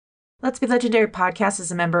Let's Be Legendary Podcast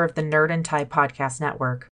is a member of the Nerd and Tie Podcast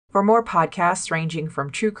Network. For more podcasts ranging from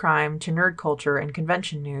true crime to nerd culture and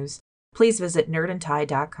convention news, please visit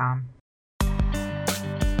nerdandtie.com.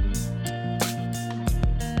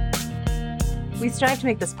 We strive to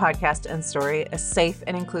make this podcast and story a safe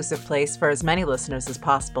and inclusive place for as many listeners as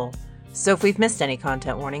possible. So if we've missed any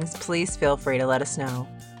content warnings, please feel free to let us know.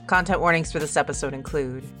 Content warnings for this episode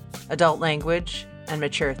include adult language and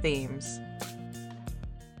mature themes.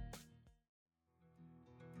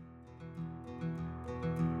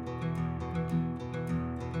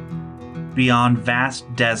 Beyond vast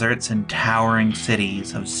deserts and towering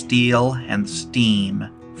cities of steel and steam,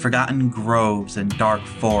 forgotten groves and dark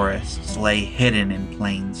forests lay hidden in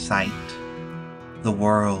plain sight. The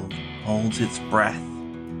world holds its breath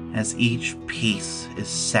as each piece is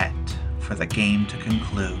set for the game to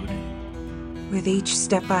conclude. With each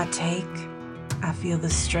step I take, I feel the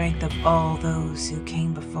strength of all those who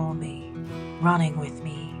came before me, running with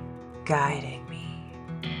me, guiding me.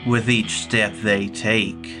 With each step they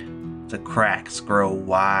take, the cracks grow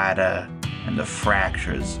wider and the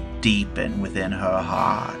fractures deepen within her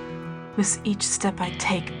heart. With each step I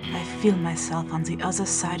take, I feel myself on the other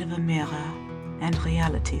side of a mirror, and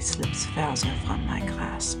reality slips further from my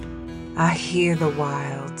grasp. I hear the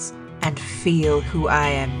wilds and feel who I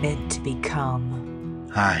am meant to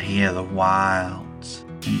become. I hear the wilds,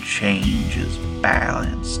 and change is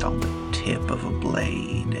balanced on the tip of a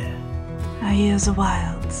blade. I hear the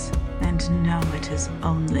wilds, and know it is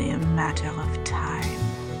only a matter of time.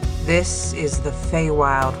 This is the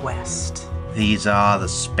Feywild West. These are the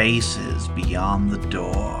spaces beyond the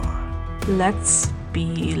door. Let's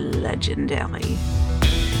be legendary.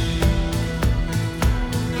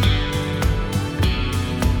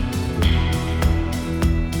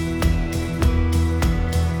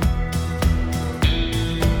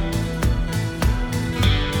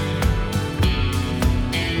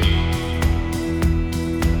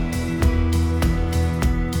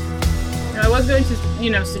 I was going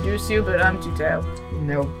to, seduce you, but I'm too tired.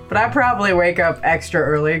 Nope. But I probably wake up extra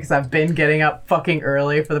early because I've been getting up fucking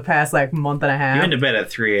early for the past, month and a half. You went to bed at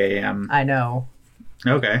 3 a.m. I know.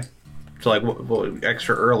 Okay. So, what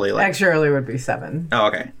extra early? Extra early would be 7. Oh,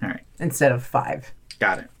 okay. All right. Instead of 5.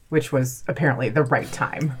 Got it. Which was apparently the right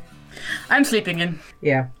time. I'm sleeping in.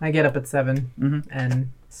 Yeah, I get up at 7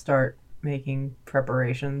 and start making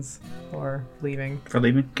preparations for leaving. For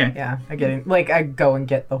leaving? Okay. Yeah, I go and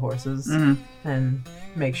get the horses and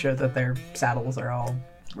make sure that their saddles are all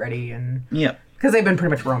ready and... Yep. Because they've been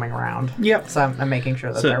pretty much roaming around. Yep. So I'm making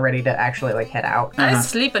sure that they're ready to actually, head out. I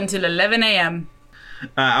sleep until 11 a.m.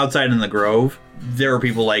 Outside in the grove, there were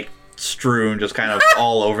people, strewn just kind of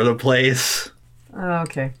all over the place.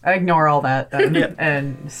 Okay. I ignore all that then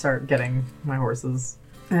and start getting my horses.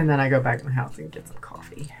 And then I go back in the house and get some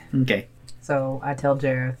coffee. Okay. So I tell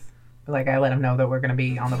Jareth, I let him know that we're going to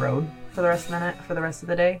be on the road for the rest of the night, for the rest of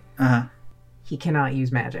the day. Uh-huh. He cannot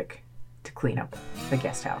use magic to clean up the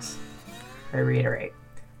guest house. I reiterate.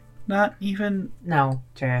 Not even... No,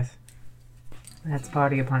 Jareth. That's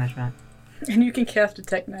part of your punishment. And you can cast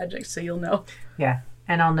Detect Magic, so you'll know. Yeah,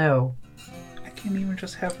 and I'll know. I can't even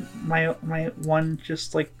just have my one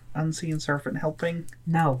unseen servant helping.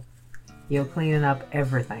 No. You're cleaning up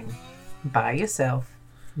everything. By yourself.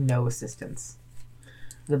 No assistance.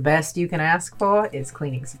 The best you can ask for is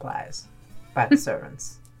cleaning supplies. By the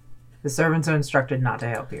servants. The servants are instructed not to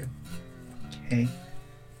help you. Okay.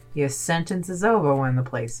 Your sentence is over when the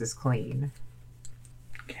place is clean.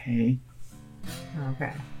 Okay.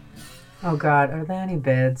 Okay. Oh god, are there any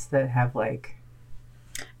beds that have,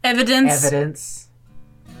 Evidence?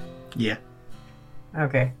 Yeah.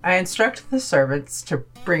 Okay. I instruct the servants to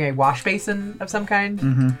bring a wash basin of some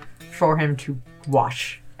kind for him to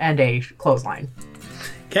wash and a clothesline.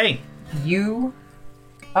 Okay. You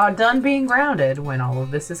are done being grounded when all of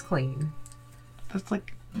this is clean. That's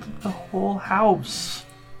the whole house.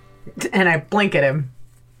 And I blink at him.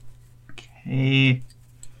 Okay.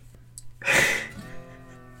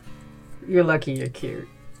 You're lucky you're cute.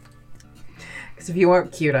 Because if you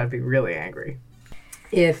weren't cute, I'd be really angry.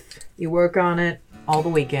 If you work on it all the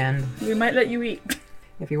weekend... We might let you eat.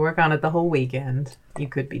 If you work on it the whole weekend, you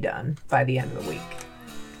could be done by the end of the week.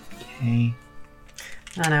 Okay.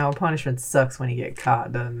 I know, punishment sucks when you get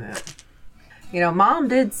caught, doesn't it? Mom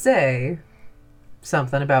did say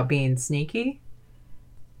something about being sneaky.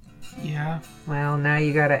 Yeah. Well, now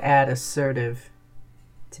you gotta add assertive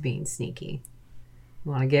to being sneaky.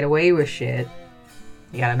 You wanna get away with shit,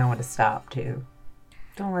 you gotta know when to stop, too.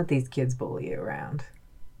 Don't let these kids bully you around.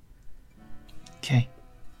 Okay.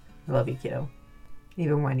 I love you, kiddo.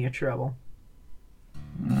 Even when you're trouble.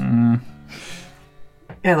 Mm.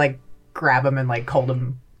 And grab him and like hold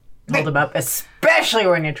him up, especially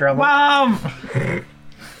when you're in trouble. Mom!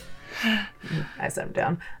 I set him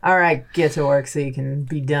down. All right, get to work so you can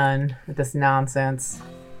be done with this nonsense.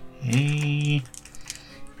 Hey.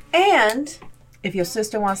 And if your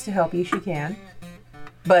sister wants to help you, she can.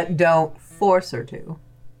 But don't force her to.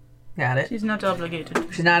 Got it? She's not obligated.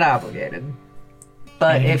 She's not obligated.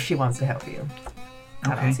 But Okay. if she wants to help you,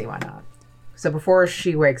 I Okay. don't see why not. So before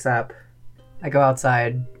she wakes up, I go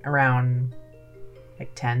outside around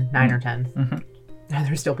like 9 or 10. Mm-hmm. And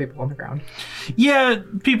there's still people on the ground. Yeah,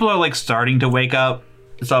 people are like starting to wake up.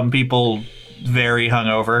 Some people very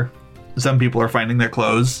hungover. Some people are finding their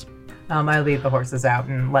clothes. I leave the horses out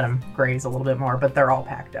and let them graze a little bit more, but they're all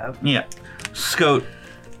packed up. Yeah. Scout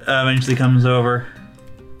eventually comes over.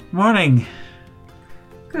 Morning.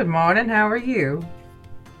 Good morning, how are you?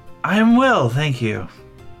 I'm well, thank you.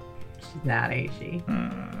 She's not, is she?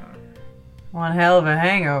 One hell of a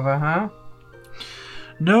hangover, huh?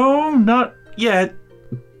 No, not yet.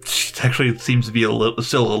 She actually seems to be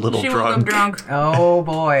still a little She woke up drunk. Oh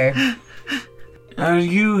boy. Are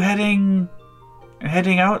you heading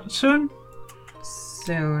out soon?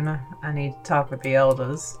 Soon. I need to talk with the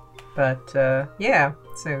elders. But, yeah,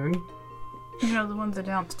 soon. You know, the ones that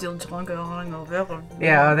aren't still drunk or hungover. Or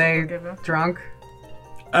Yeah, are they whatever. drunk?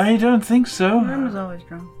 I don't think so. Mine was always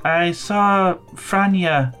drunk. I saw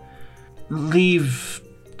Franya leave,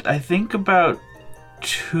 I think about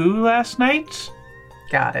 2 last night.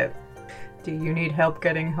 Got it. Do you need help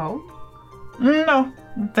getting home? No,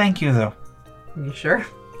 thank you though. You sure?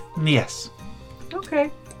 Yes.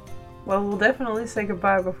 Okay. Well, we'll definitely say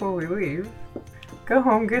goodbye before we leave. Go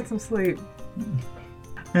home, get some sleep.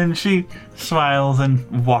 And she smiles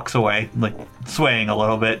and walks away, like swaying a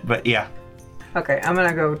little bit, but yeah. Okay, I'm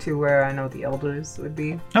gonna go to where I know the elders would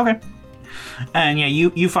be. Okay. And yeah,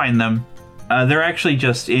 you find them. They're actually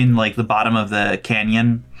just in like the bottom of the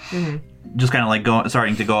canyon, just kind of like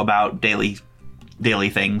starting to go about daily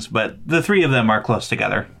things. But the 3 of them are close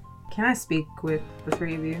together. Can I speak with the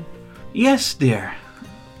 3 of you? Yes, dear.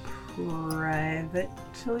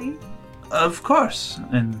 Privately? Of course.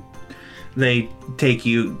 And they take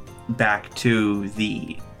you back to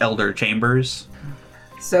the elder chambers.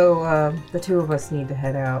 So, the 2 of us need to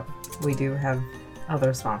head out. We do have other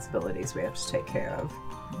responsibilities we have to take care of.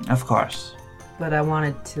 Of course. But I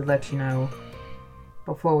wanted to let you know,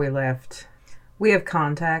 before we left, we have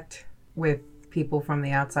contact with people from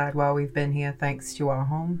the outside while we've been here, thanks to our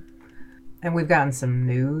home. And we've gotten some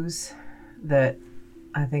news that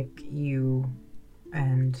I think you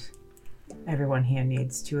and everyone here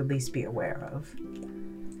needs to at least be aware of.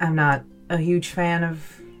 I'm not a huge fan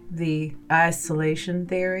of the isolation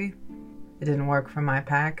theory. It didn't work for my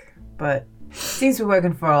pack, but it seems to be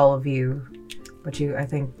working for all of you. But you, I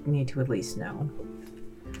think, need to at least know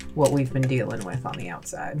what we've been dealing with on the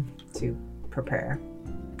outside to prepare.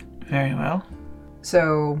 Very well.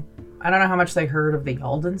 So, I don't know how much they heard of the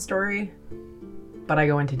Yalden story, but I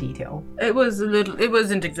go into detail. It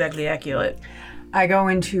wasn't exactly accurate. I go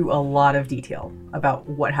into a lot of detail about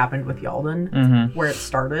what happened with Yalden, where it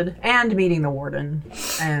started, and meeting the warden,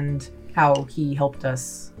 and how he helped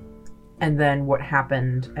us, and then what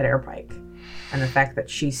happened at Airpike, and the fact that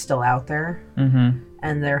she's still out there,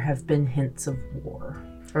 and there have been hints of war,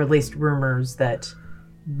 or at least rumors that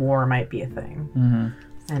war might be a thing,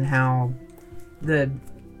 and how the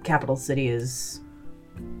capital city is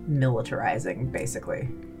militarizing, basically,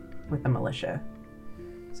 with the militia.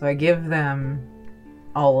 So I give them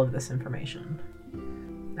all of this information.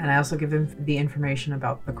 And I also give them the information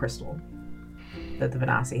about the crystal that the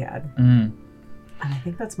Venasi had. And I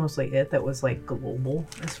think that's mostly it that was like global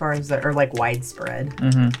as far as that, or like widespread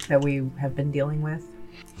that we have been dealing with.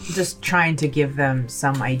 Just trying to give them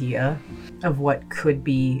some idea of what could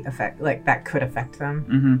be that could affect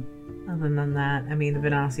them. Other than that, I mean, the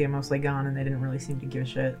Venasi are mostly gone and they didn't really seem to give a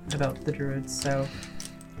shit about the druids, so.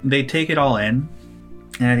 They take it all in,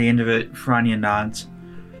 and at the end of it, Franya nods.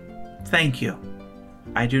 Thank you.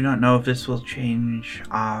 I do not know if this will change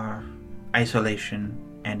our isolation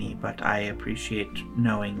any, but I appreciate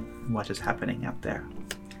knowing what is happening out there.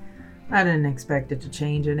 I didn't expect it to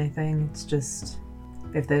change anything. It's just,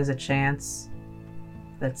 if there's a chance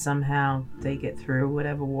that somehow they get through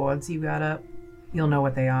whatever wards you got up, you'll know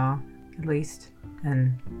what they are, at least,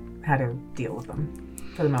 and how to deal with them,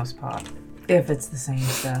 for the most part. If it's the same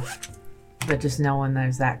stuff. But just knowing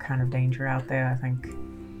there's that kind of danger out there, I think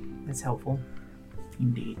is helpful.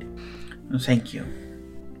 Indeed. Thank you,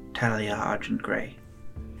 Talia Argent Grey.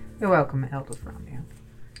 You're welcome, Elder Fromia.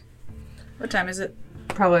 What time is it?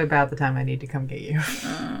 Probably about the time I need to come get you.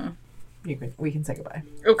 We can say goodbye.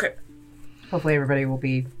 Okay. Hopefully everybody will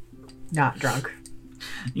be not drunk.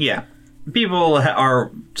 Yeah. People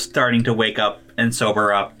are starting to wake up and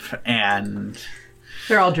sober up, and...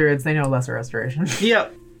 They're all druids. They know lesser restoration.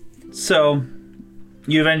 Yep. So,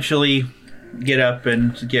 you eventually get up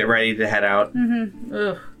and get ready to head out.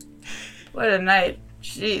 Ugh. What a night.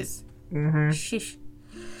 Jeez. Sheesh.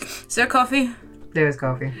 Is there coffee? There's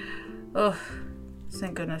coffee. Oh,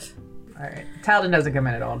 thank goodness. All right. Talden doesn't come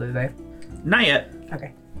in at all, do they? Not yet.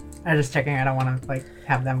 Okay. I'm just checking. I don't want to,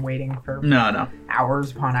 have them waiting for No.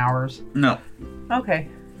 hours upon hours. No. Okay.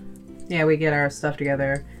 Yeah, we get our stuff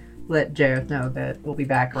together. Let Jareth know that we'll be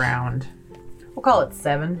back around, we'll call it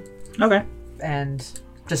 7. Okay. And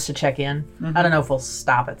just to check in. I don't know if we'll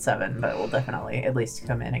stop at 7, but we'll definitely at least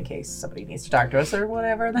come in case somebody needs to talk to us or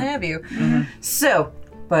whatever, they have you. So,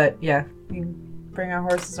 but yeah, we bring our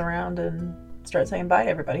horses around and start saying bye to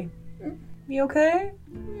everybody. You okay?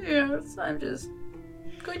 Yes, I'm just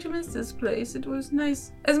going to miss this place. It was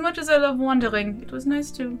nice. As much as I love wandering, it was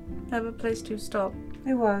nice to have a place to stop.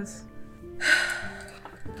 It was.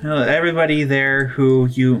 Everybody there who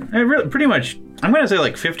you... pretty much, I'm going to say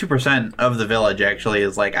 50% of the village actually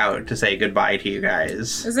is out to say goodbye to you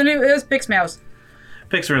guys. It was Pixmouse.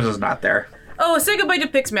 Pixmers is not there. Oh, say goodbye to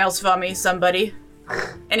Pixmouse for me, somebody.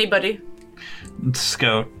 Anybody.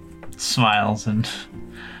 Scout smiles and...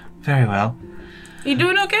 Very well. You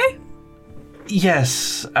doing okay?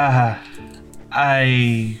 Yes, I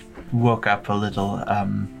woke up a little,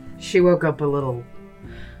 She woke up a little.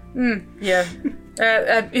 Yeah.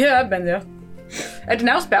 Yeah, I've been there. At an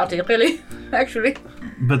house party, really, actually.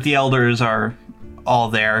 But the elders are all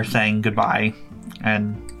there saying goodbye,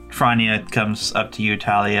 and Frania comes up to you,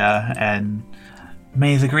 Talia, and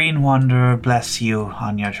may the Green Wanderer bless you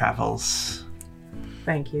on your travels.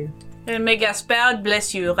 Thank you. And may Gaspard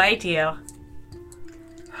bless you right here.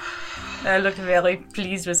 I look very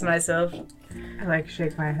pleased with myself. I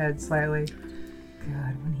shake my head slightly.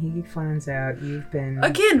 God, when he finds out you've been...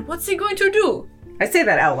 Again, what's he going to do? I say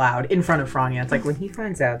that out loud in front of Frania. It's when he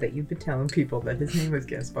finds out that you've been telling people that his name was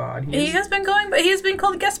Gaspard. He has been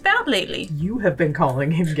called Gaspard lately. You have been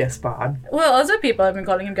calling him Gaspard. Well, other people have been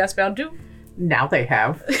calling him Gaspard too. Now they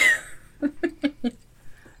have.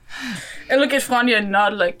 I look at Frania and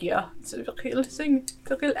nod yeah, it's a real thing.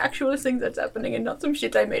 It's a real actual thing that's happening and not some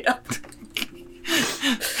shit I made up.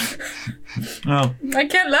 Well, I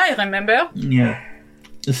can't lie, remember? yeah.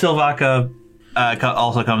 Silvaka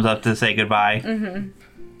also comes up to say goodbye.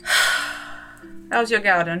 How's your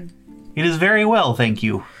garden? It is very well, thank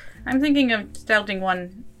you. I'm thinking of starting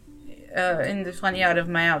one in the front yard of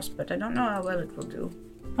my house, but I don't know how well it will do.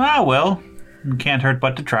 Ah, well, can't hurt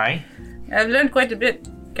but to try. I've learned quite a bit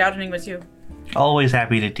gardening with you. Always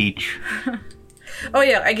happy to teach. Oh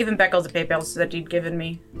yeah, I gave him back all the papers that he'd given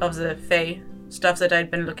me of the Fae stuff that I'd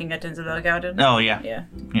been looking at in the little garden. Oh, yeah. Yeah.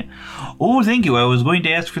 Oh, thank you. I was going to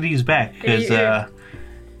ask for these back, because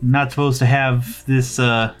not supposed to have this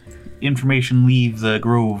information leave the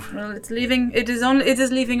grove. Well, it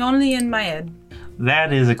is leaving only in my head.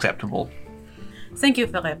 That is acceptable. Thank you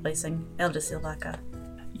for everything, Elder Silvaka.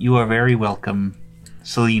 You are very welcome,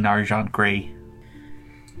 Celine Argent Grey.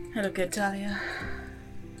 I look at Talia.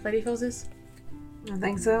 Ready for this? I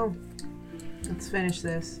think so. Let's finish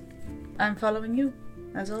this. I'm following you,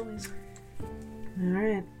 as always.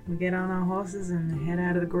 Alright, we get on our horses and head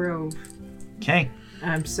out of the grove. Okay.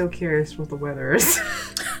 I'm so curious what the weather is.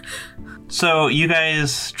 So you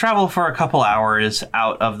guys travel for a couple hours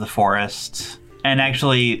out of the forest, and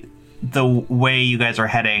actually the way you guys are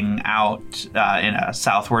heading out in a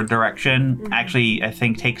southward direction actually, I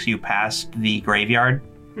think, takes you past the graveyard.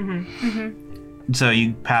 So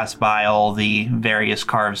you pass by all the various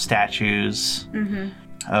carved statues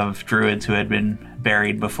of druids who had been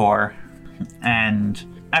buried before. And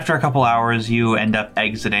after a couple hours, you end up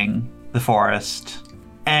exiting the forest.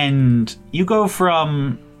 And you go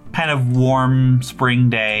from kind of warm spring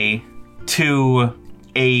day to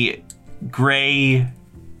a gray,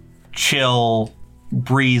 chill,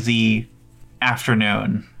 breezy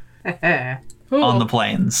afternoon on the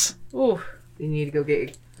plains. Ooh. You need to go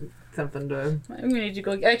get something to... I'm gonna need to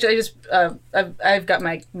go. Actually, I just I've got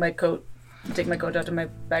my coat. Take my coat out of my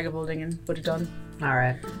bag of holding and put it on.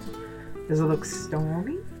 Alright. Does it look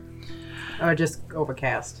stormy? Or just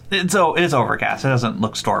overcast? It's overcast. It doesn't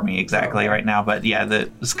look stormy exactly right now, but yeah, the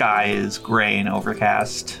sky is gray and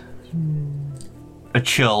overcast. A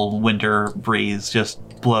chill winter breeze just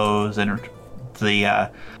blows, and the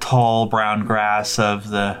tall brown grass of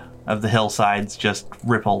the hillsides just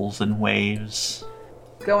ripples and waves.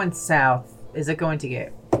 Going south, is it going to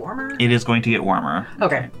get warmer? It is going to get warmer.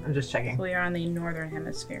 Okay, I'm just checking. We are on the northern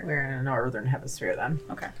hemisphere. We're in the northern hemisphere then.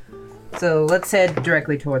 Okay. So let's head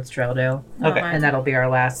directly towards Trailedale. Okay. And that'll be our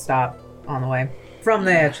last stop on the way. From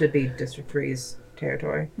there, it should be District 3's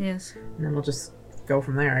territory. Yes. And then we'll just go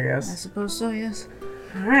from there, I I guess. suppose so, yes.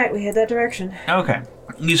 Alright, we head that direction. Okay.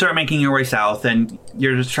 You start making your way south, and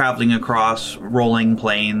you're just traveling across rolling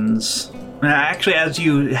plains. Actually, as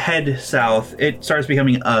you head south, it starts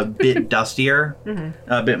becoming a bit dustier,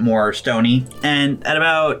 a bit more stony. And at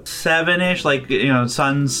about 7-ish,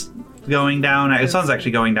 sun's going down. The sun's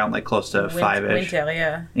actually going down close to 5-ish. Winter,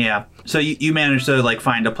 yeah. Yeah. So you manage to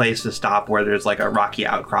find a place to stop where there's a rocky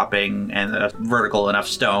outcropping and a vertical enough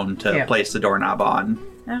stone to place the doorknob on.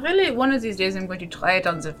 Really, one of these days I'm going to try it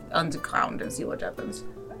on the ground and see what happens.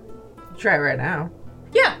 Try it right now.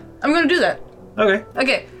 Yeah, I'm going to do that. Okay.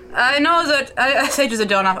 Okay, I know that, I say to the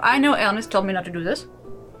doorknob, I know Ernest told me not to do this,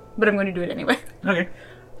 but I'm going to do it anyway. Okay.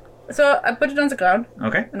 So I put it on the ground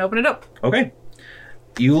Okay. and open it up. Okay.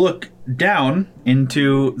 You look down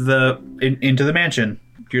into the mansion.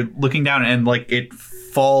 You're looking down and it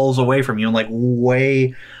falls away from you and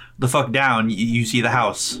way the fuck down you see the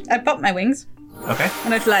house. I pop my wings Okay.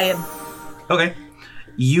 and I fly in. Okay.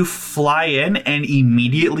 You fly in and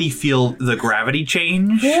immediately feel the gravity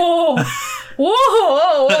change. Whoa!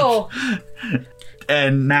 Whoa!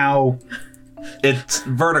 And now it's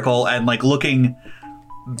vertical and looking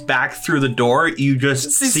back through the door, you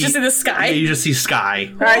just It's just in the sky? Yeah, you just see sky.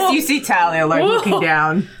 Alright, so you see Talia looking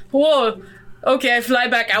down. Whoa! Okay, I fly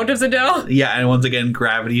back out of the door. Yeah, and once again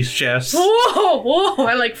gravity shifts. Whoa! Whoa!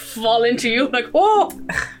 I fall into you. Whoa!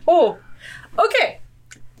 Oh! Okay.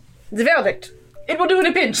 The verdict. It will do in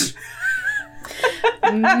a pinch.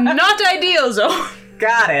 Not ideal, though.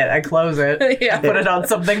 Got it. I close it. Yeah. Put it on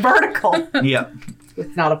something vertical. Yeah.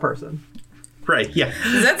 It's not a person. Right, yeah.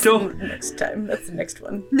 That's So- next time. That's the next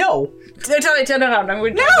one. No. Turn around. I'm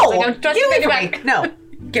going to No! I'm Get away from me. No.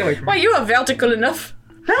 Get away from me. Why, you are vertical enough.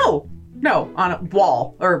 No. No. On a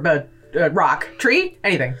wall. Or a rock. Tree.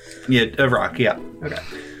 Anything. Yeah, a rock, yeah. Okay.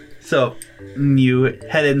 So you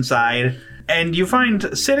head inside and you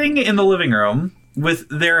find sitting in the living room with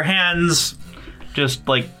their hands just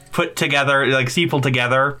put together, steepled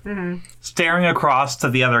together, staring across to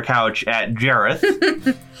the other couch at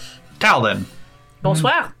Jareth. Talden.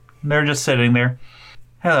 Bonsoir. They're just sitting there.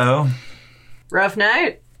 Hello. Rough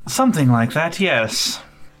night. Something like that, yes.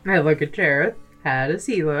 I look at Jareth. How does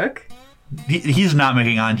he look? He's not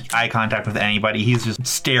making eye contact with anybody. He's just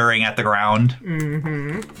staring at the ground.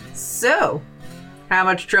 So, how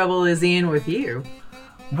much trouble is he in with you?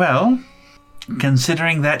 Well,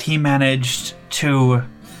 considering that he managed to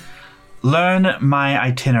learn my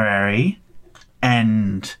itinerary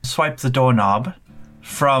and swipe the doorknob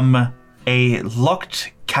from a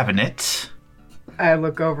locked cabinet. I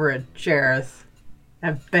look over at Jareth.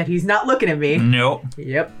 I bet he's not looking at me. Nope.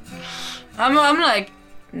 Yep. I'm like,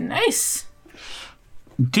 nice.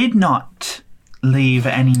 Did not leave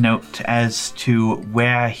any note as to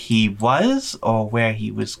where he was or where he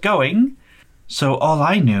was going. So all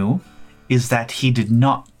I knew is that he did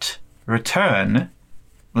not return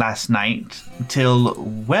last night till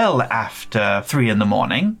well after 3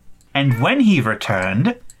 a.m. And when he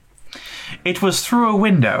returned, it was through a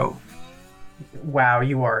window. Wow,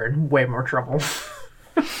 you are in way more trouble.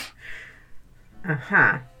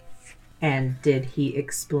 Uh-huh. And did he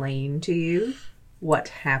explain to you what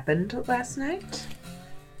happened last night?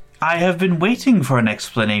 I have been waiting for an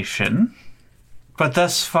explanation, but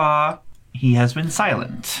thus far he has been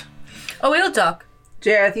silent. Oh, we'll talk.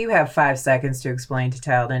 Jareth, you have 5 seconds to explain to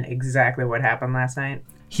Talden exactly what happened last night.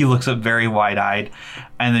 He looks up very wide-eyed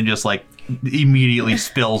and then just immediately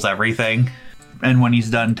spills everything. And when he's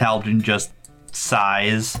done, Talden just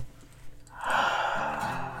sighs.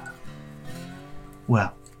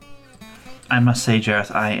 Well, I must say,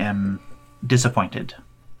 Jareth, I am disappointed.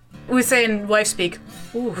 We say in wife speak.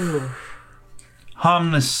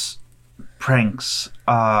 Harmless pranks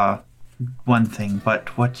are one thing,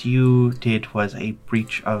 but what you did was a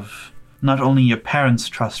breach of not only your parents'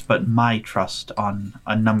 trust, but my trust on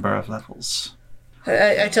a number of levels.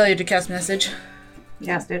 I tell you to cast message.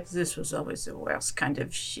 Cast it. This was always the worst kind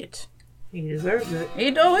of shit. He deserves it.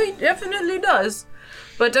 He definitely does.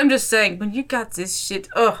 But I'm just saying, when you got this shit,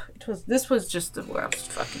 this was just the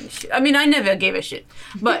worst fucking shit. I mean, I never gave a shit.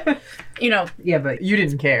 But, Yeah, but you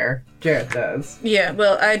didn't care. Jareth does. yeah,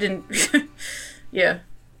 well, I didn't. Yeah.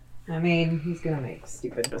 I mean, he's gonna make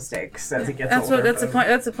stupid mistakes as he gets That's older. the point.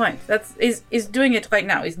 That's the point. He's doing it right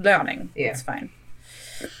now. He's learning. Yeah. It's fine.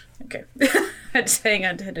 Okay. I'm saying I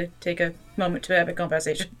had to take a moment to have a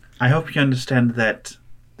conversation. I hope you understand that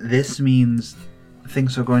this means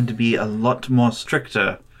things are going to be a lot more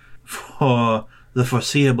stricter for the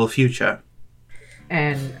foreseeable future.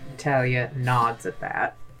 And Talia nods at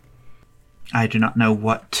that. I do not know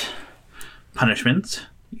what punishments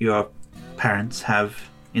your parents have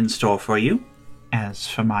in store for you. As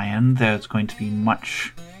for my end, there's going to be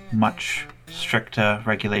much, much stricter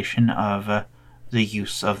regulation of the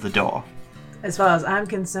use of the door. As far as I'm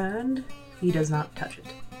concerned, he does not touch it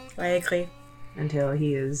I agree. until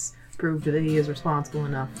he is proved that he is responsible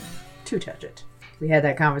enough to touch it. We had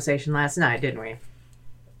that conversation last night, didn't we?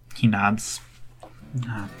 He nods.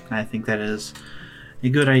 I think that is a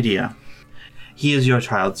good idea. He is your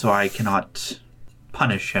child, so I cannot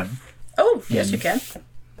punish him. Oh, yes, you can.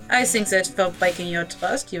 I think that for breaking your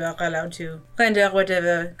trust, you are allowed to render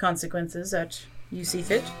whatever consequences that you see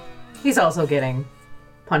fit. He's also getting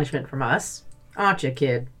punishment from us, aren't you,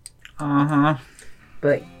 kid? Uh-huh.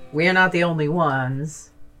 But we're not the only ones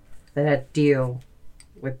that had to deal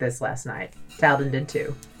with this last night. Talden did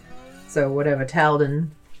too. So whatever Talden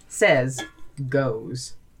says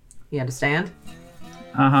goes. You understand?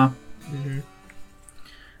 Uh-huh. Mm-hmm.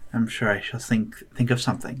 I'm sure I shall think of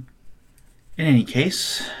something. In any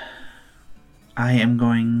case, I am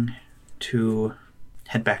going to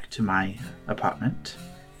head back to my apartment.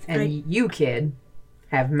 And you, kid,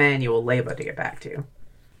 have manual labor to get back to.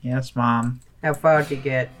 Yes, Mom. How far did you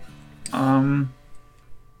get?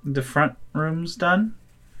 The front room's done?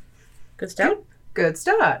 Good start. Good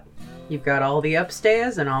start. You've got all the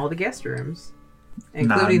upstairs and all the guest rooms,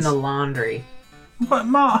 including Nods. the laundry. But,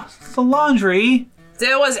 Ma, the laundry?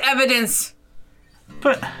 There was evidence.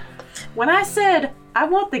 But, When I said I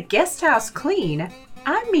want the guest house clean,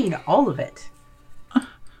 I mean all of it.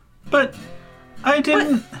 but, I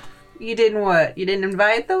didn't. You didn't what? You didn't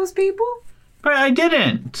invite those people? But I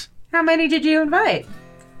didn't. How many did you invite?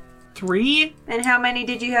 3? And how many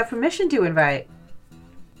did you have permission to invite?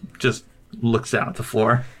 Just looks down at the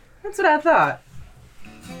floor. That's what I thought.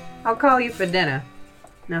 I'll call you for dinner.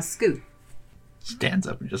 Now scoot. Stands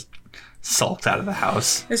up and just sulks out of the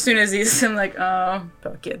house. As soon as he's, I'm like, oh,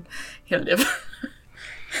 poor kid. He'll live.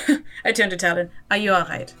 I turn to Talon. Are you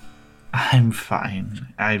alright? I'm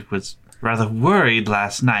fine. I was rather worried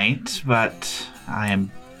last night, but I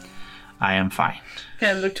am fine.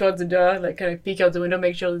 Kind of look towards the door, like kind of peek out the window,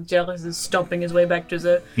 make sure that Jealous is stomping his way back to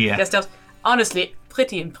the Yeah. guest house. Honestly,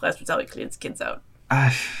 pretty impressed with how he cleans kids out.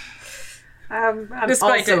 I'm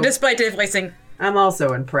Despite everything. I'm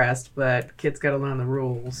also impressed, but kids gotta learn the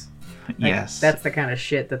rules. Like, Yes. That's the kind of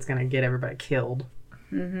shit that's gonna get everybody killed.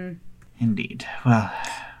 Indeed. Well,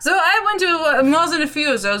 So I went to more than a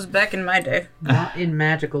few of those back in my day. Not in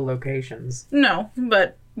magical locations. No,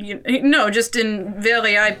 but just in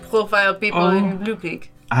very high-profile people in Blue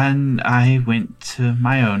Peak. and I went to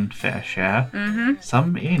my own fair share. Mm-hmm.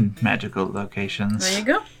 Some in magical locations. There you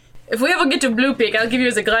go. If we ever get to Blue Peak, I'll give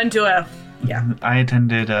you the grand tour. Yeah. I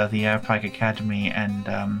attended the Air Pike Academy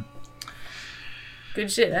and Good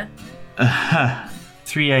shit, huh?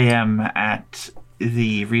 3 a.m. at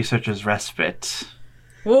the Researcher's Respite.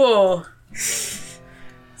 Whoa. Is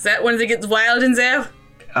that when it gets wild in there?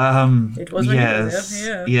 It was when you were yes,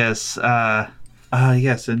 there, yeah. yes,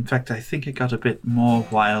 yes. In fact, I think it got a bit more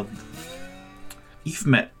wild. You've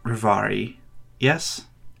met Rivari, yes?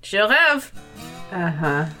 Sure have.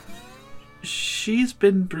 Uh-huh. She's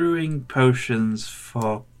been brewing potions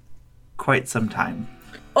for quite some time.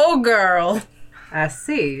 Oh, girl. I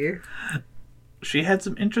see. She had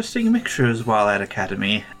some interesting mixtures while at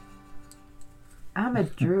Academy. I'm a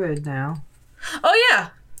druid now. Oh, yeah.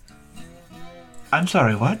 I'm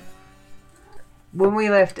sorry, what? When we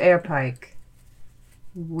left Airpike,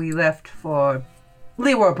 we left for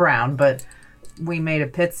Leroy Brown, but we made a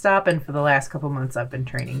pit stop, and for the last couple months I've been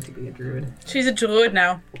training to be a druid. She's a druid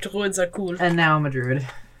now. Druids are cool. And now I'm a druid.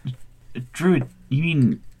 Druid, you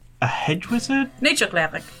mean a hedge wizard? Nature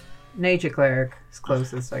cleric. Nature cleric is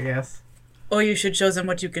closest, I guess. Or you should show them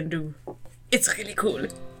what you can do. It's really cool.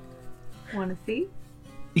 Wanna see?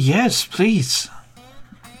 Yes, please.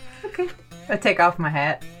 Okay. I take off my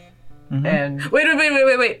hat. And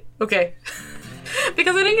Wait. Okay.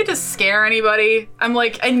 Because I didn't get to scare anybody, I'm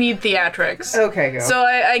like, I need theatrics. okay, go. So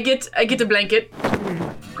I get a blanket,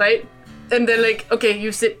 right? And they're like, okay,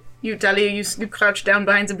 you sit, you Talia, you crouch down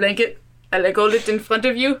behind the blanket. I like hold it in front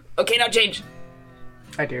of you. Okay, now change.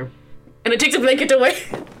 I do. And I take the blanket away.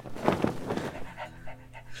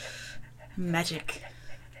 Magic.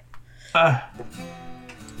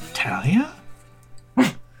 Talia?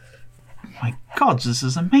 My god, this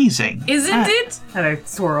is amazing. Isn't it? And I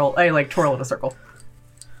twirl in a circle.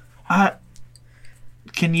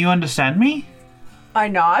 Can you understand me? I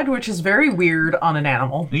nod, which is very weird on an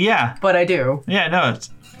animal, Yeah. but I do. Yeah, no, it's...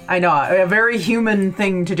 I nod. A very human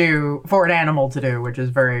thing to do for an animal to do, which is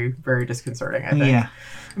very, very disconcerting, I think. Yeah.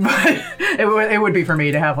 But it would be for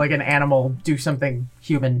me to have, like, an animal do something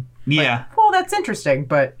human. Yeah. Well, that's interesting,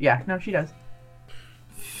 but yeah, no, she does.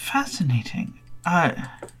 Fascinating.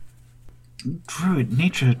 Druid,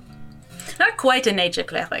 nature... Not quite a nature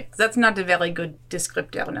cleric. That's not a very good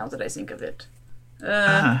descriptor now that I think of it.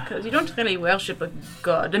 Because you don't really worship a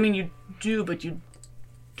god. I mean, you do, but you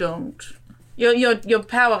don't. Your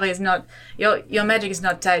power is not... Your magic is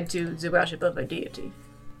not tied to the worship of a deity.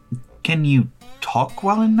 Can you talk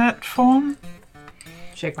well in that form?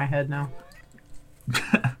 Shake my head no.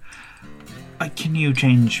 Can you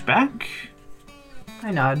change back?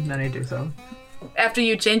 I nod, and I do so. After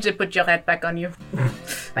you change it, put your hat back on you.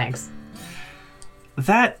 Thanks.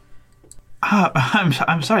 That...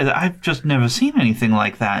 I'm sorry, that I've just never seen anything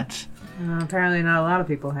like that. Apparently not a lot of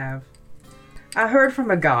people have. I heard from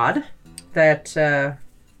a god that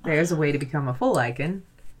there's a way to become a full Lycan,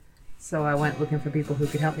 so I went looking for people who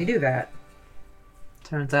could help me do that.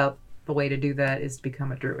 Turns out the way to do that is to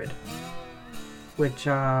become a druid. Which,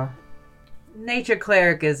 nature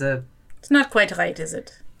cleric is It's not quite right, is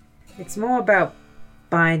it? It's more about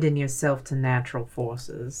binding yourself to natural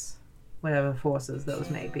forces, whatever forces those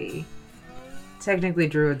may be. Technically,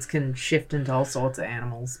 druids can shift into all sorts of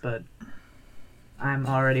animals, but I'm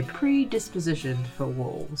already predispositioned for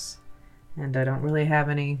wolves, and I don't really have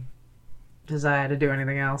any desire to do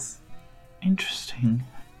anything else. Interesting.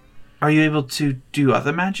 Are you able to do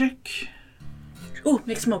other magic? Ooh,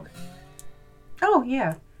 make smoke. Oh,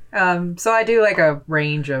 yeah. So I do like a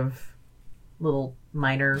range of little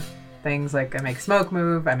minor things, like I make smoke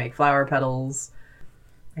move, I make flower petals,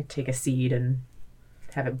 I take a seed and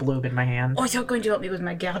have it bloom in my hand. Oh, you're going to help me with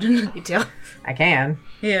my garden later. I can.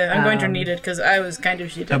 Yeah, I'm going to need it because I was kind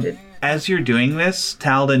of shit at it. As you're doing this,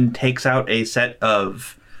 Talden takes out a set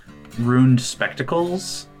of runed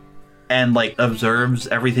spectacles and, like, observes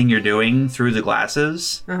everything you're doing through the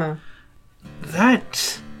glasses. Uh-huh.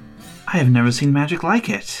 That... I have never seen magic like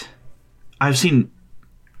it. I've seen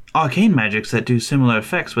arcane magics that do similar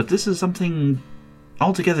effects, but this is something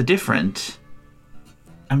altogether different.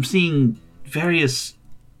 I'm seeing various...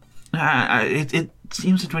 it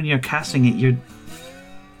seems that when you're casting it, you're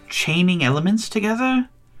chaining elements together?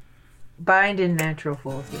 Bind in natural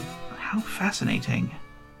forces. How fascinating.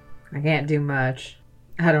 I can't do much.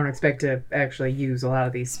 I don't expect to actually use a lot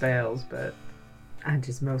of these spells, but I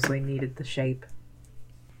just mostly needed the shape.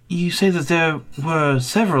 You say that there were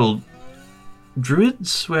several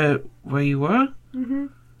druids where you were? Mm-hmm.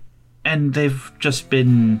 And they've just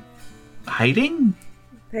been hiding?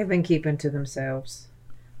 They've been keeping to themselves.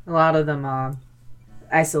 A lot of them are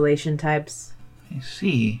isolation types. I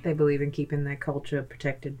see. They believe in keeping their culture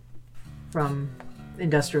protected from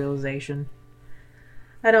industrialization.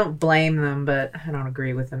 I don't blame them, but I don't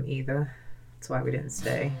agree with them either. That's why we didn't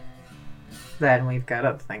stay. That and we've got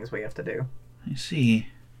other things we have to do. I see.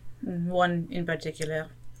 One in particular.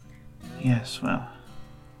 Yes, well,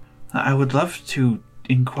 I would love to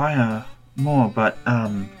inquire more, but,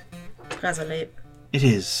 Rather late. it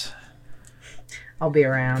is. I'll be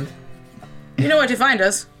around. You know where to find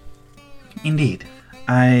us. Indeed.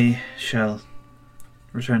 I shall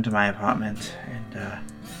return to my apartment and,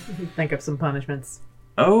 Think of some punishments.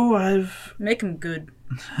 Oh, I've... Make him good.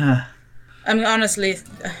 I mean, honestly,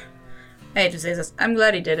 I hate to say this. I'm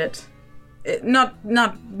glad he did it. Not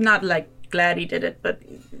like glad he did it, but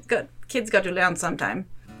kids got to learn sometime.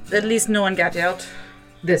 At least no one got out.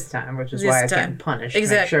 This time, which is why I getting punished.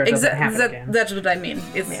 Make sure it doesn't happen again. That's what I mean.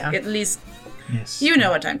 It's at least Yes. you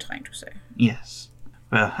know what I'm trying to say. Yes.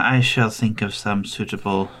 Well, I shall think of some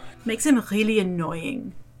suitable... Makes him really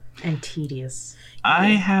annoying. And tedious. I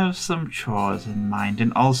have some chores in mind,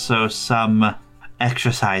 and also some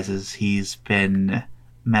exercises he's been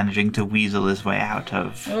managing to weasel his way out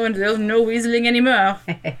of. Oh, and there's no weaseling anymore.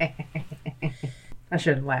 I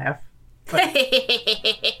shouldn't laugh.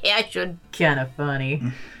 I should. Kind of funny.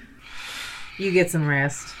 You get some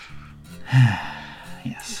rest.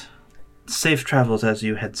 Yes. Safe travels as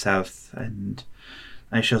you head south, and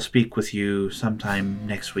I shall speak with you sometime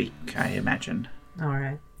next week, I imagine. All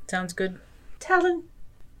right. Sounds good. Talon,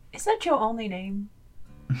 is that your only name?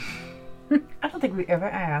 I don't think we ever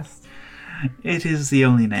asked. It is the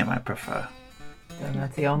only name I prefer. Then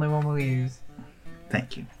that's the only one we'll use.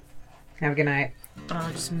 Thank you. Have a good night.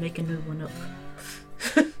 I'll just make a new one up.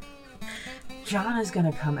 John is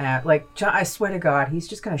gonna come out. Like, John, I swear to God, he's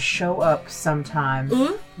just gonna show up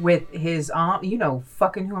sometime with his arm. You know,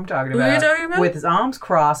 fucking who I'm talking Who about. are you talking about? With his arms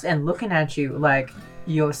crossed and looking at you like,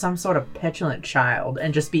 you're some sort of petulant child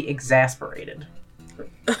and just be exasperated.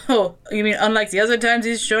 Oh, you mean unlike the other times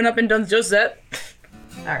he's shown up and done just that?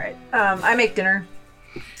 All right. I make dinner,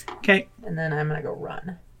 Okay. and then I'm gonna go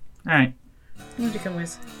run. All right. I'm going to come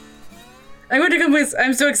with.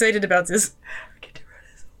 I'm so excited about this.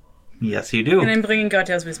 Yes, you do. And I'm bringing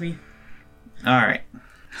Gratias with me. All right.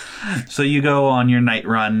 So you go on your night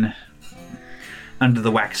run under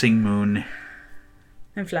the waxing moon.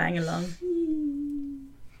 I'm flying along. You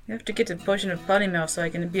have to get a potion of polymorph so I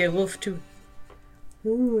can be a wolf too.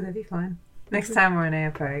 Ooh, that'd be fun. Next time we're in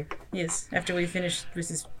Ampeg. Yes, after we finish with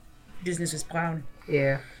this business with Brown.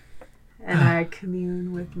 Yeah. And I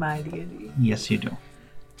commune with my deity. Yes, you do.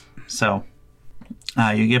 So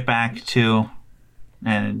you get back to,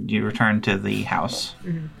 and you return to the house.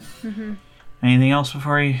 Mm-hmm. Anything else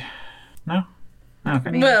before you? No?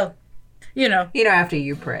 Okay. Well, you know. After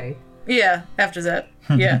you pray. Yeah, after that.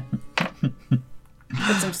 Yeah.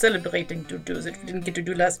 Got some celebrating to do that we didn't get to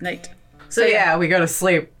do last night. So yeah, we go to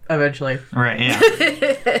sleep eventually. Right, yeah.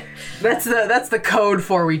 That's the code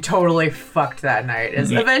for we totally fucked that night.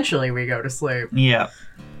 Is eventually we go to sleep. Yeah.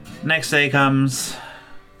 Next day comes.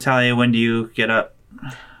 Talia, when do you get up?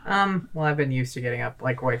 Well, I've been used to getting up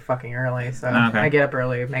like way fucking early, so Okay. I get up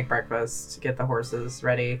early, make breakfast, get the horses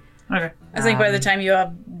ready. Okay. I think by the time you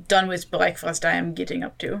are done with breakfast, I am getting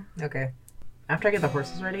up too. Okay. After I get the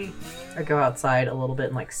horses ready, I go outside a little bit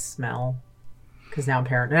and like smell. Because now I'm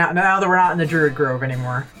paranoid. Now that we're not in the Druid Grove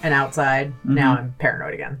anymore and outside, now I'm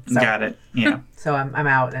paranoid again. So, Got it. Yeah. So I'm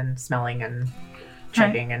out and smelling and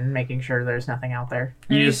checking and making sure there's nothing out there.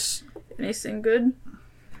 You just Anything good?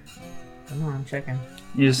 I don't know, I'm checking.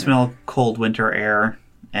 smell cold winter air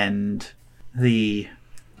and the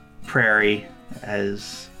prairie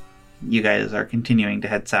as you guys are continuing to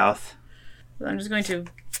head south. Well, I'm just going to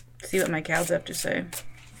see what my cows have to say.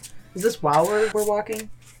 Is this while we're walking?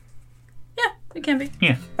 Yeah, it can be.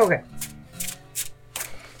 Yeah. Okay.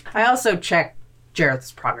 I also check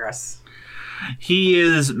Jareth's progress. He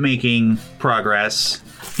is making progress.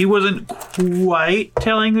 He wasn't quite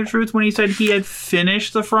telling the truth when he said he had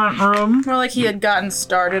finished the front room. More like he had gotten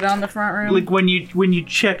started on the front room. Like when you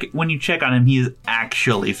check on him, he is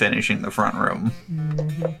actually finishing the front room.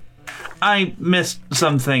 Mm-hmm. I missed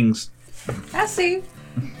some things, I see.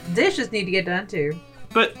 Dishes need to get done too.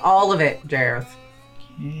 but All of it, Jareth.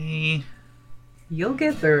 okay. You'll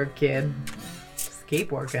get there, kid. Just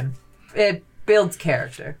keep working. It builds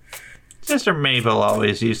character. Sister Mabel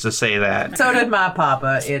always used to say that. So did my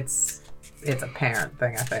papa. It's a parent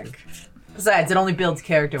thing, I think. Besides, it only builds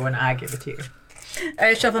character when I give it to you.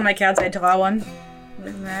 I shuffle my cows. I draw one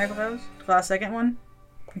with my eyebrows. Draw a second one.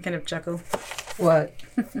 I kind of chuckle. What?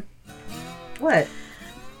 What?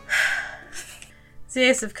 The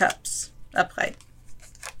Ace of Cups. Upright.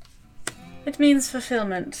 It means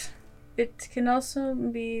fulfillment. It can also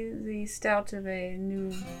be the start of a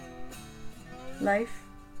new life.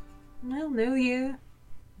 Well, new year.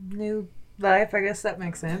 New life, I guess that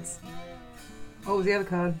makes sense. What was the other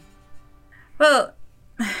card? Well,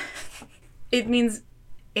 it means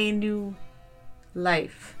a new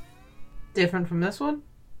life. Different from this one?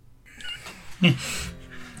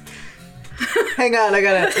 Hang on, I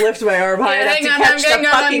gotta lift my arm high enough to catch the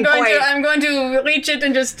fucking point. I'm going to reach it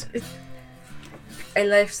and just... A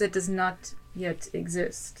life that does not yet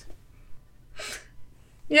exist.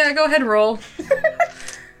 Yeah, go ahead, roll.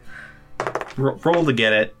 Roll to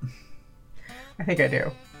get it. I think I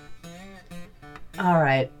do.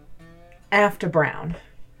 Alright. After Brown.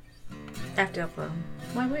 After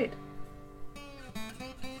why wait?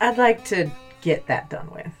 I'd like to get that done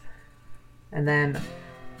with. And then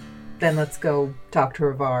let's go talk to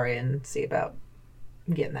Rivari and see about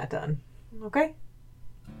getting that done. Okay?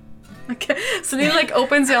 Okay, so he like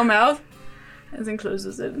opens your mouth and then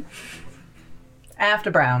closes it.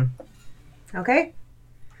 After Brown. Okay?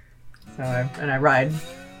 So I ride.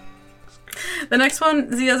 The next one,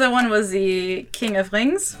 the other one was the King of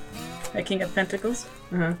Rings, the King of Pentacles,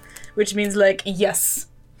 which means like yes.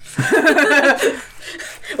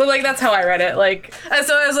 Well, like that's how I read it. Like,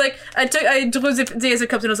 so I was like, I drew the Ace of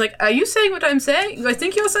Cups and I was like, are you saying what I'm saying? I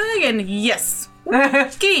think you're saying, and yes.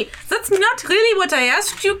 Okay, that's not really what I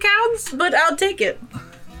asked you, counts, but I'll take it.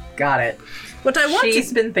 Got it. What I want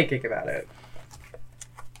She's been thinking about it.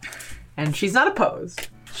 And she's not opposed.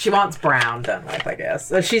 She wants Brown done with, I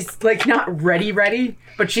guess. She's, like, not ready,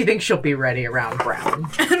 but she thinks she'll be ready around Brown.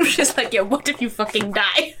 And she's like, yeah, what if you fucking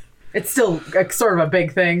die? It's still sort of a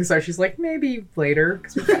big thing, so she's like, maybe later,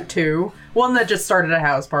 because we've got two. One that just started a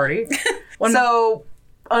house party. So,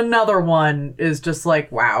 another one is just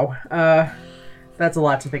like, wow. That's a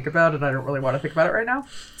lot to think about, and I don't really want to think about it right now.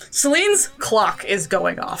 Celine's clock is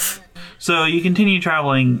going off. So you continue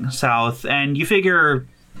traveling south, and you figure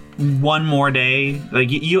one more day, like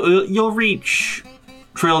you'll reach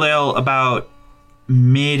Trilldale about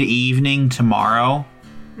mid-evening tomorrow.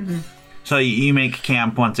 Mm-hmm. So you make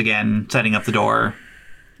camp once again, setting up the door.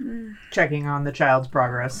 Checking on the child's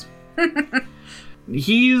progress.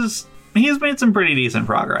 He's made some pretty decent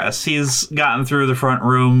progress. He's gotten through the front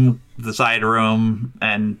room, the side room,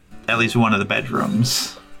 and at least one of the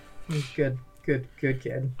bedrooms. Good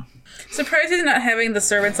kid. Surprised he's not having the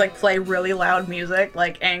servants like play really loud music,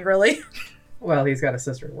 like angrily. Well, he's got a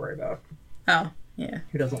sister to worry about. Oh, yeah.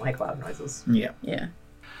 Who doesn't like loud noises. Yeah.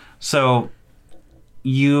 So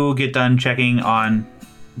you get done checking on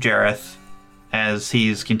Jareth as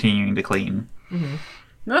he's continuing to clean. Mm-hmm.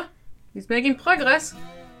 Oh, he's making progress.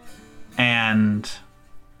 And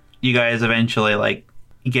you guys eventually, like,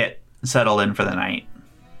 get settled in for the night.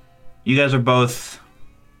 You guys are both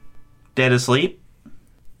dead asleep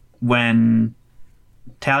when,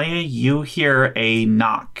 Talia, you hear a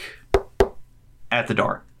knock at the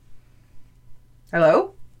door.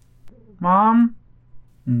 Hello? Mom?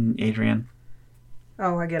 Adrian.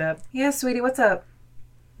 Oh, I get up. Yeah, sweetie, what's up?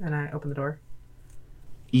 And I open the door.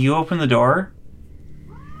 You open the door,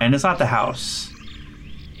 and it's not the house.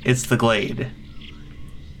 It's the glade.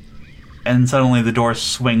 And suddenly the door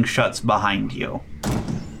swings shut behind you.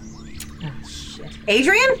 Oh, shit.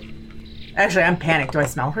 Adrian? Actually, I'm panicked. Do I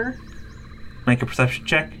smell her? Make a perception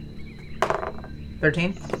check.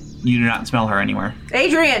 13. You do not smell her anywhere.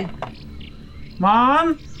 Adrian!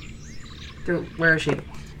 Mom? Where is she?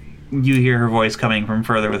 You hear her voice coming from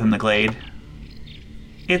further within the glade.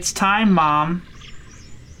 It's time, Mom.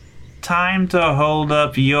 Time to hold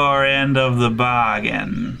up your end of the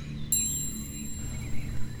bargain.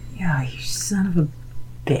 Yeah, you son of a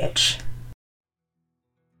bitch.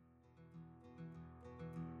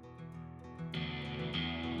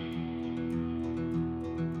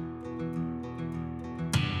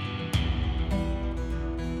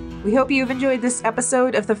 We hope you've enjoyed this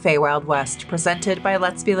episode of the Feywild West, presented by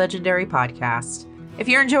Let's Be Legendary podcast. If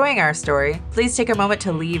you're enjoying our story, please take a moment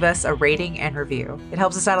to leave us a rating and review. It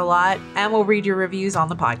helps us out a lot, and we'll read your reviews on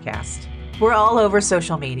the podcast. We're all over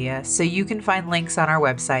social media, so you can find links on our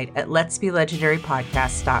website at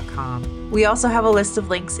letsbelegendarypodcast.com. We also have a list of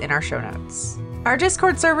links in our show notes. Our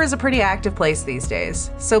Discord server is a pretty active place these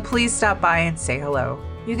days, so please stop by and say hello.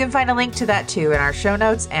 You can find a link to that too in our show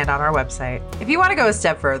notes and on our website. If you want to go a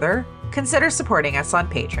step further, consider supporting us on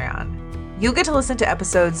Patreon. You'll get to listen to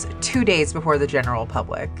episodes 2 days before the general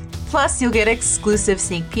public. Plus, you'll get exclusive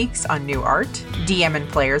sneak peeks on new art, DM and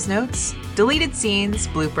players notes, deleted scenes,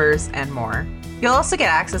 bloopers, and more. You'll also get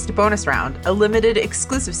access to Bonus Round, a limited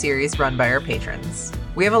exclusive series run by our patrons.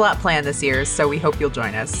 We have a lot planned this year, so we hope you'll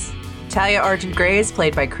join us. Talia Argent Grey is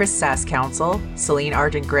played by Chris Sass-Council, Celine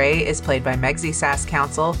Argent Grey is played by Megsy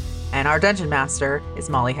Sass-Council, and our Dungeon Master is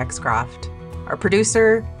Molly Hexcroft. Our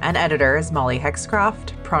producer and editor is Molly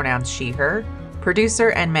Hexcroft, pronouns she, her. Producer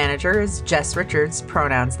and manager is Jess Richards,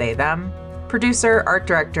 pronouns they, them. Producer, art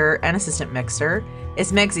director, and assistant mixer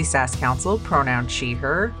is Megsy Sass-Council, pronouns she,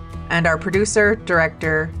 her. And our producer,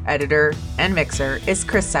 director, editor, and mixer is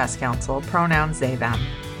Chris Sass-Council, pronouns they, them.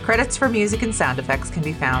 Credits for music and sound effects can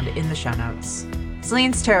be found in the show notes.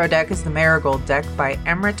 Celine's tarot deck is the Marigold deck by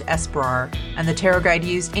Emrit Esperar, and the tarot guide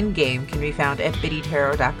used in-game can be found at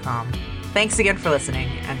biddytarot.com. Thanks again for listening,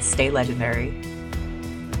 and stay legendary.